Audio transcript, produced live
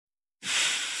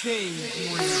No,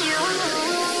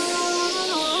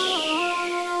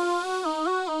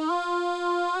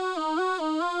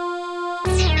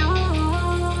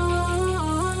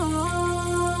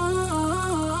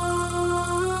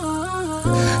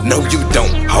 you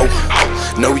don't, ho.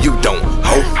 No, you don't,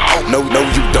 ho. No,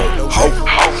 you don't, ho.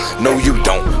 No, you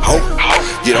don't, ho.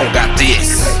 You don't got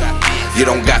this. You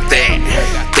don't got that.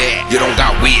 You don't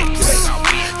got wigs.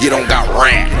 You don't got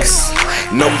racks.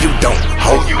 No, you don't,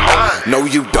 ho. No,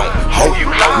 you don't, ho.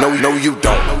 No, you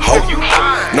don't, ho.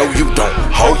 No, you don't,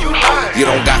 ho. You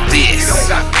don't got this.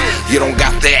 You don't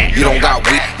got that. You don't got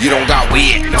wigs. You don't got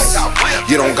wigs.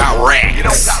 You don't got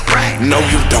racks. No,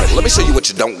 you don't. Let me show you what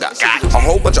you don't got. A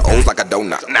whole bunch of O's like a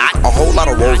donut. A whole lot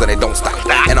of rolls and they don't stop.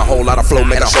 And a whole lot of flow,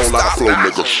 make a whole lot of flow,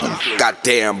 nigga.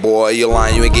 Goddamn, boy, you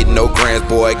lying, you ain't getting no grants,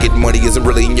 boy. Getting money isn't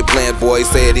really in your plans, boy.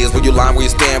 Say it is when you lying where you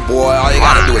stand, boy. All you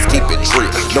gotta do is keep it real.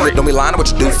 Don't be lying to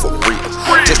what you do for real.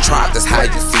 Just try if that's how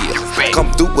you feel.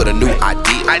 Come through with a new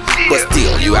idea. But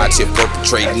still, you out here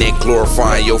perpetrating and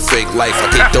glorifying your fake life.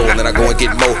 I get dough and then I go and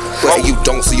get more. But you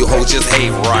don't, so you hoes just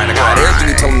hate right. I got everything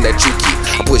you tellin' that you keep.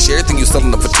 I push everything you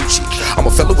sellin' up for too cheap. I'm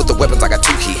a fella with the weapons, I got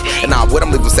 2 keys. And now what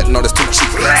I'm leaving setting on is too cheap.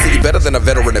 See, you better than a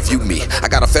veteran if you me. I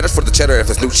got a fetish for the cheddar if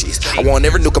it's new cheese. I want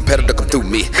every new competitor to come through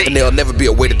me. And there'll never be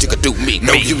a way that you could do me.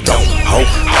 No, you don't, ho.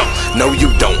 No,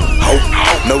 you don't, ho.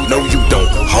 No, you don't,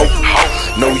 ho.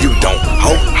 No, you don't,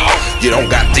 ho. You don't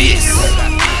got this.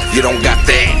 You don't got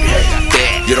that.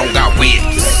 You don't got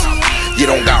wigs. You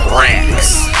don't got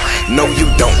racks. No, you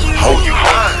don't, ho.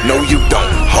 No, you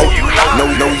don't, ho. No,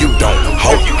 you don't,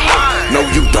 ho. No,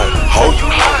 you don't, ho.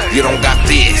 You don't got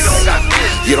this.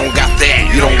 You don't got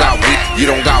that. You don't got wigs. You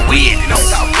don't got wigs.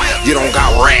 You don't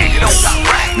got racks.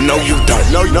 No, you don't.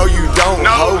 No, you don't,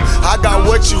 ho. I got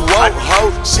what you want, ho.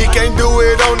 She can't do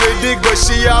it on the dick, but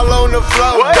she all on the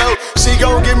floor, though. She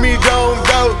gon' give me dome,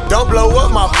 though. Don't blow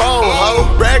up my phone, ho.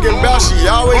 Bragging about she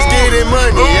always getting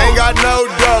money, ain't got no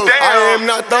dough. I am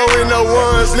not throwing no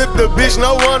ones, lift the bitch,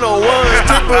 no one-on-ones.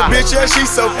 Tip a bitch, yeah, she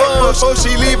so fun. Before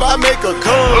she leave, I make her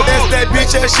come. That's that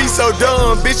bitch, yeah, she so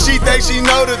dumb. Bitch, she think she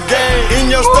know the game.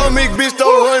 In your stomach, bitch,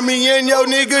 don't run me, and your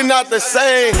nigga not the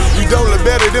same. You don't look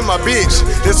better than my bitch.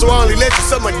 That's why I only let you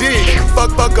suck my dick.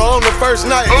 Fuck her on the first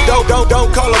night. Don't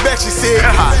call her back, she said.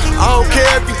 I don't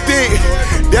care if you think.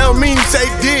 That don't mean you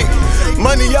take dick.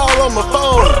 Money all on my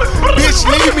phone. Bitch,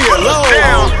 leave me alone.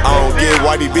 I don't get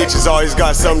why these bitches always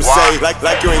got something to say.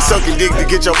 Like you ain't sucking dick to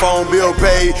get your phone bill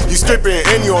paid. You stripping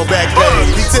and you on back pay.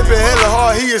 He tipping hella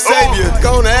hard, he a savior.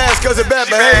 Go on the ass cause of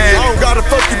bad behavior. I don't gotta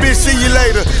fuck you, bitch, see you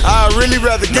later. I'd really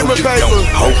rather give my paper.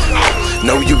 Ho.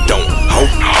 No, you don't, ho.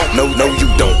 No, you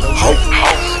don't, ho.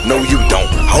 No, you don't,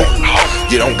 ho.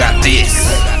 You don't got this.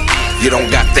 You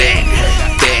don't got that.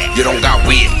 You don't got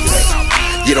wigs.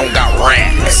 You don't got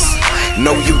racks.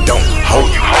 No, you don't, ho.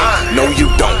 No, you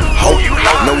don't, ho.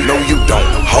 No, you don't,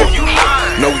 ho.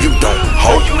 No, you don't,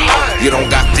 ho. You don't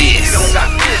got this.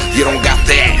 You don't got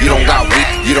that. You don't got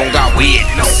wigs. You don't got wigs.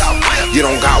 You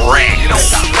don't got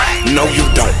racks. No, you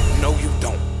don't. No, you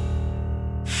don't.